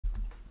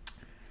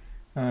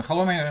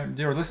Hello, my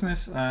dear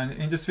listeners.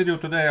 In this video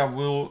today, I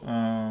will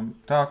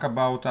talk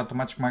about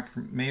automatic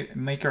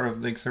maker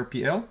of the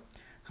XRPL,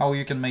 how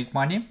you can make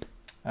money.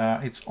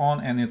 It's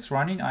on and it's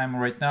running. I'm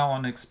right now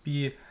on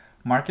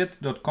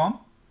xpmarket.com.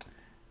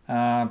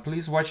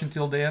 Please watch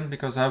until the end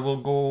because I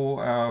will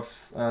go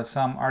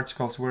some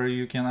articles where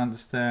you can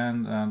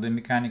understand the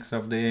mechanics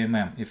of the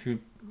AMM. If you're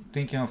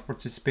thinking of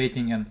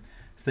participating and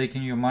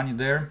staking your money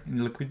there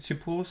in liquidity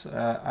pools,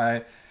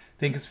 I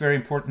think it's very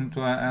important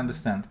to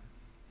understand.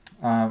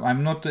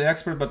 I'm not the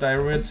expert, but I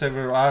read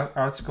several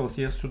articles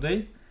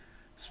yesterday,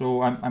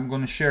 so I'm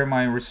going to share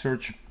my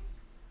research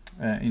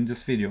in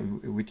this video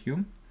with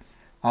you,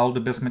 all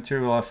the best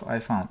material I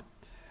found.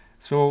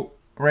 So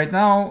right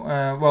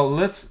now, well,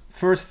 let's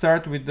first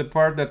start with the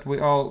part that we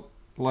all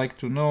like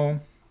to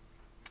know,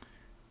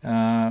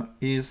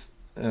 is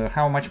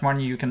how much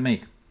money you can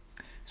make.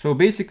 So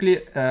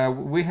basically,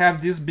 we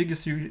have this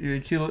biggest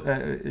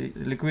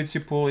liquidity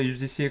pool,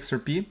 USDC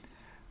XRP.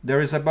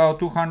 There is about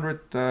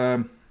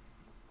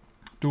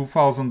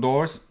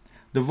 $2,000.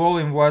 The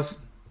volume was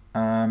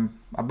about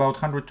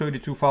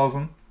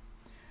 132,000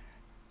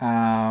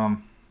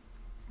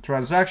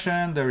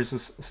 transaction. There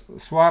is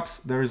swaps.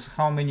 There is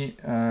how many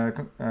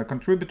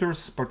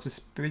contributors,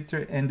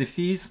 participators, and the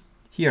fees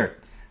here.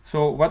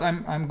 So what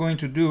I'm going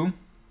to do,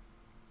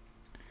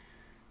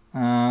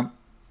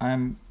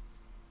 I'm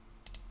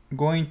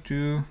going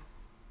to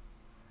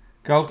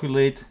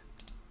calculate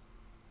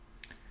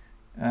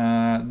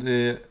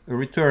the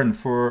return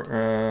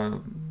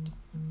for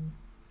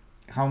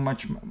how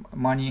much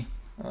money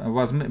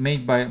was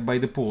made by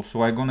the pool.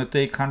 So I'm gonna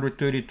take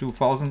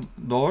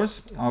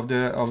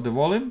 $132,000 of the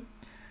volume,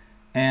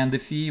 and the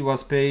fee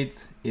was paid.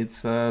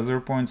 It's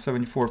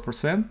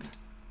 0.74%.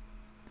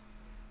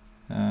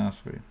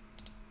 Sorry,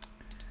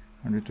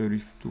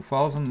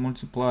 132,000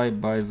 multiplied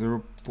by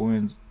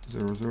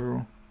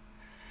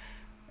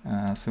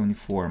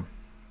 0.0074.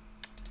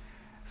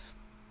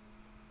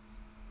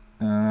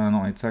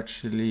 No, it's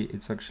actually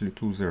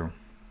 20.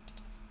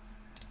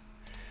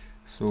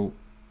 So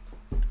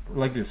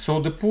like this. So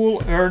the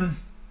pool earned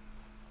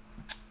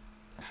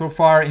so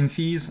far in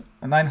fees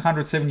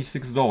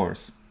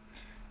 $976,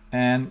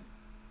 and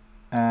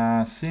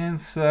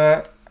since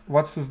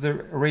what's the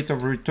rate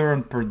of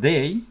return per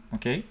day?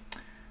 Okay,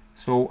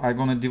 so I'm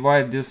gonna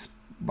divide this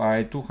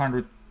by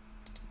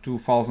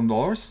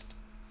 $202,000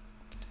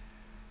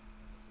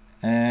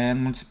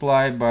 and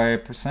multiply by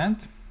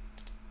percent.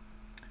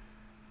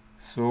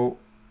 So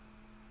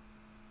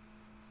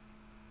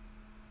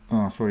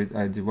sorry,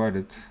 I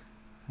divided.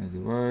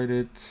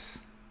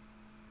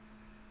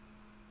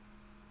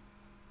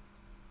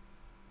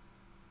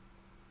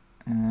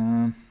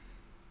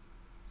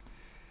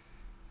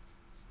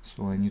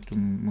 So I need to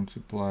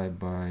multiply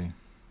by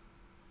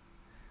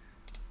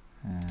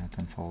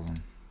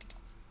 10,000.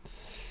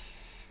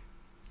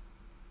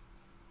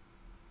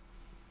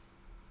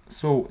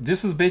 So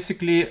this is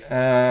basically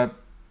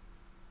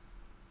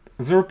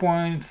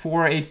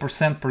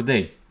 0.48% per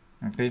day.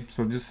 Okay,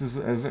 so this is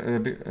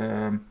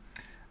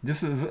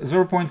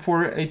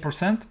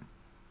 0.48%,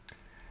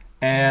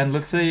 and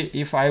let's say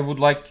if I would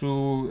like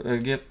to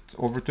get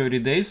over 30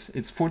 days,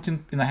 it's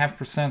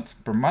 14.5%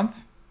 per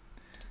month,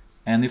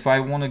 and if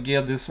I want to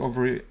get this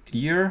over a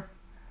year,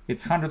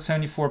 it's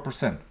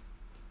 174%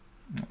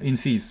 in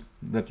fees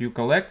that you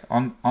collect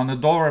on a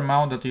dollar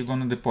amount that you're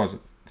going to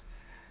deposit.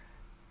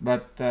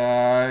 But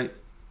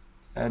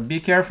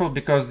be careful,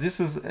 because this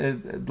is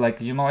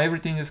like, you know,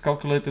 everything is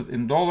calculated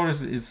in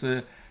dollars. Is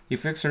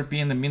if XRP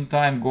in the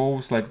meantime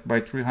goes like by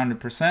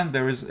 300%,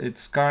 there is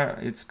it's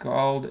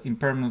called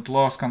impermanent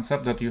loss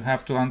concept that you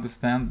have to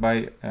understand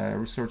by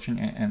researching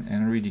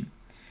and reading.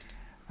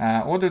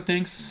 Other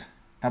things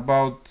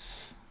about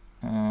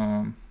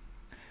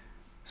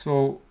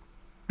so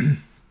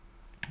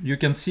you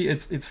can see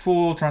it's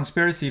full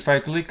transparency. If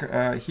I click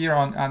here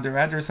on their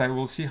address, I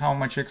will see how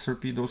much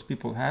XRP those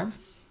people have.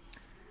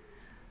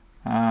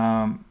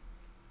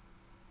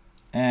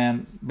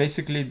 And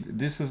basically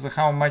this is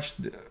how much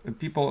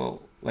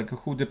people like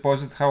who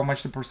deposit, how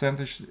much the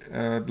percentage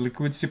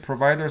liquidity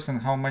providers,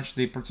 and how much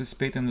they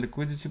participate in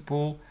liquidity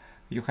pool.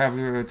 You have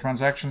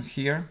transactions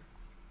here.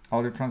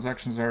 All the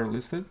transactions are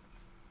listed,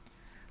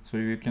 so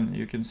you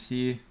can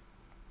see.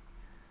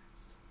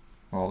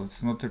 Well,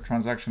 it's not a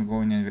transaction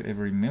going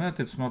every minute.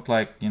 It's not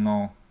like, you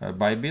know,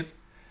 Bybit,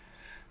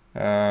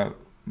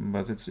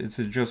 but it's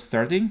just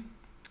starting.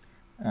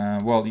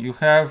 Well, you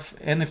have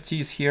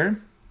NFTs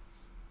here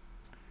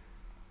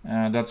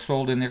that's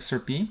sold in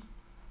XRP,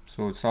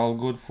 so it's all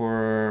good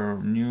for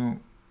new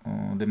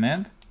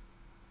demand.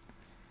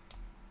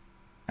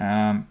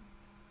 And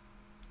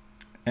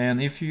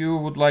if you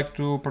would like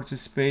to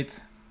participate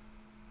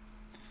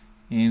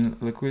in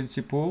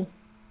liquidity pool,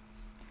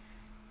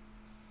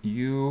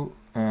 you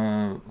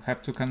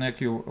have to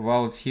connect your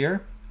wallets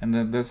here, and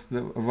then that's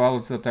the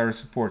wallets that are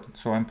supported.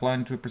 So I'm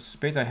planning to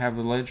participate. I have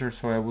a ledger,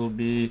 so I will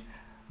be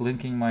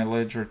linking my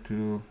ledger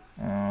to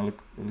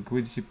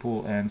liquidity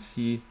pool and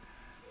see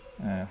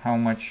how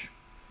much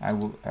I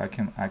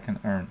can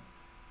earn.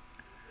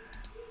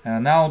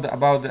 Now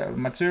about the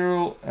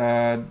material,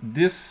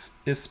 this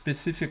is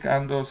specific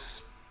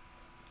Andos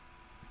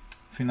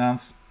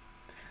Finance.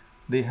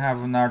 They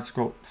have an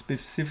article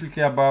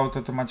specifically about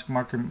automatic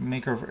market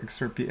maker of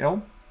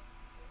XRPL,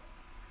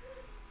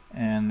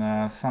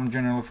 and some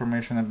general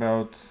information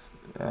about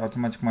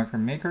automatic market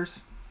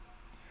makers.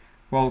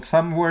 Well,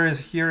 somewhere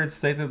here it's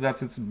stated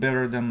that it's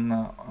better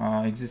than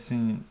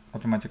existing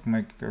automatic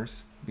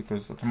makers,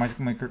 because automatic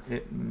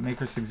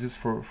makers exist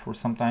for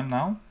some time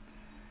now.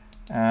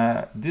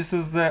 This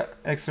is the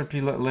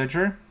XRP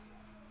ledger.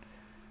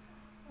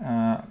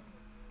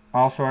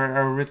 Also, I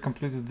read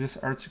completed this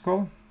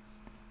article,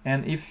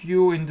 and if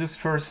you in this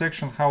first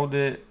section how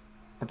the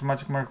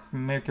automatic market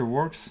maker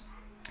works,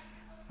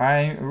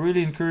 I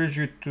really encourage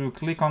you to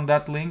click on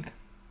that link.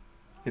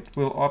 It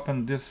will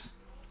open this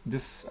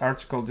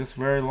article, this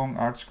very long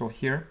article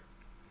here,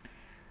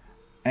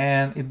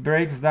 and it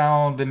breaks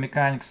down the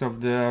mechanics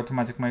of the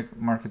automatic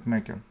market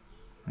maker.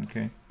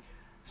 Okay,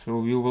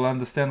 so you will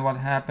understand what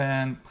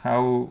happened,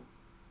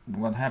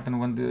 what happened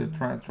when the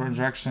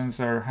transactions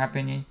are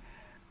happening.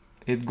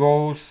 It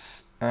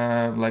goes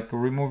like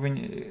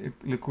removing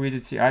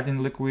liquidity,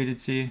 adding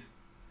liquidity,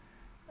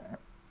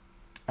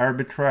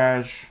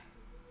 arbitrage,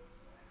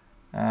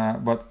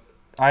 but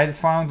I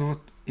found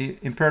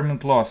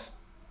impairment loss.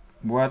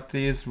 What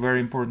is very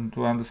important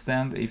to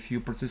understand if you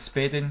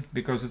participate in,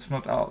 because it's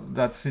not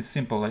that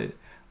simple.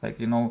 Like,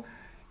 you know,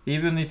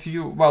 even if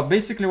you, well,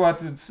 basically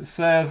what it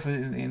says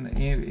in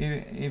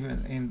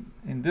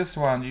this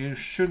one, you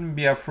shouldn't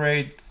be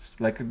afraid.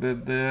 Like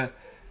the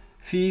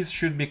fees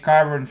should be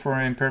covered for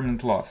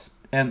impairment loss.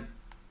 And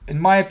in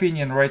my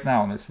opinion, right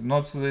now, it's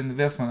not the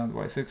investment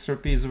advice.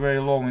 XRP is very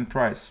low in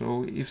price.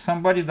 So if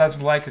somebody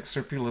doesn't like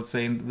XRP, let's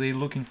say, and they're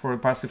looking for a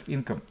passive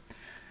income,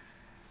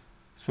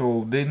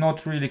 so they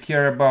not really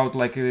care about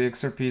like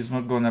XRP is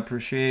not going to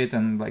appreciate,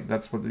 and like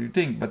that's what you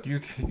think. But you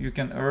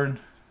can earn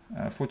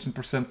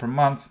 14% per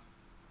month.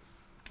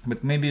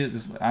 But maybe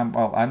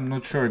I'm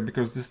not sure,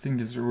 because this thing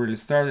is really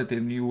started,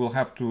 and you will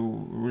have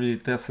to really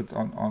test it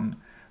on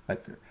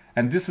like.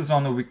 And this is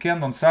on a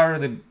weekend, on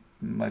Saturday.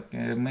 Like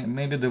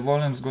maybe the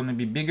volume is going to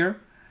be bigger.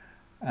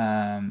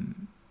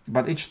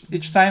 But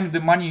each time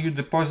the money you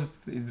deposit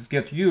is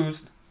get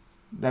used.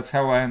 That's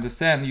how I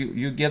understand.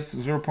 You get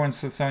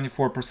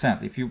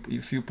 0.74%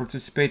 if you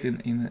participate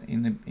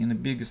in the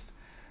biggest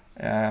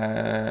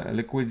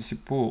liquidity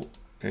pool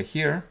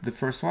here, the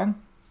first one.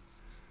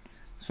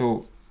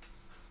 So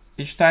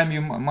each time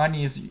your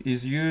money is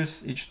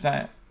used, each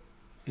time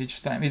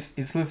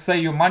it's let's say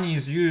your money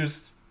is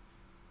used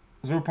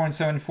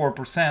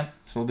 0.74%.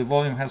 So the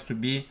volume has to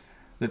be,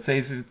 let's say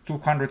it's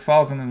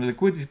 200,000 in the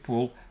liquidity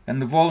pool,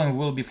 and the volume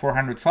will be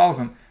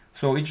 400,000.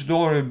 So each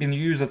dollar has been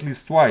used at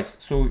least twice.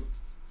 So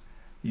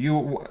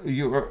you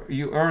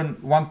earn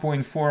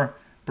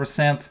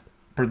 1.4%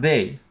 per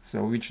day,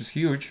 so which is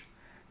huge.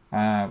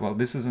 Well,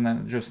 this is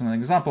just an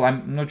example.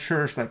 I'm not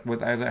sure, like,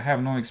 what I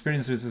have no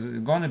experience with, is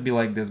it going to be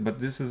like this, but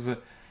this is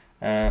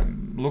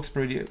looks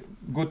pretty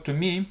good to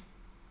me.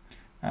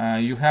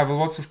 You have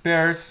lots of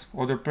pairs.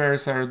 Other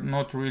pairs are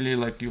not really,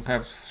 like, you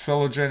have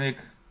Sologenic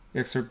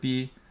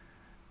XRP,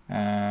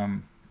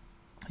 Ethereum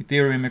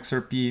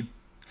XRP,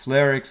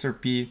 Flare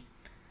XRP.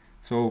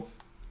 So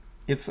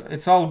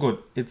it's all good.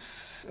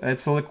 It's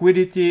a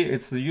liquidity,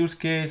 it's the use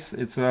case,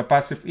 it's a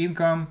passive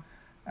income,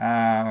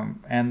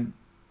 and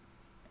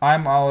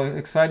I'm all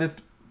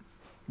excited.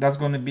 That's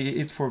going to be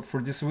it for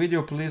this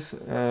video. Please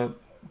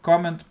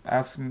comment,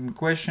 ask me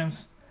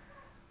questions,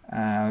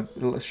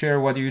 share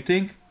what you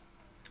think,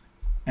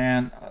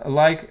 and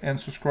like and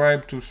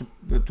subscribe to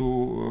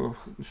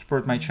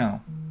support my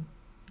channel.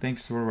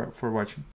 Thanks for watching.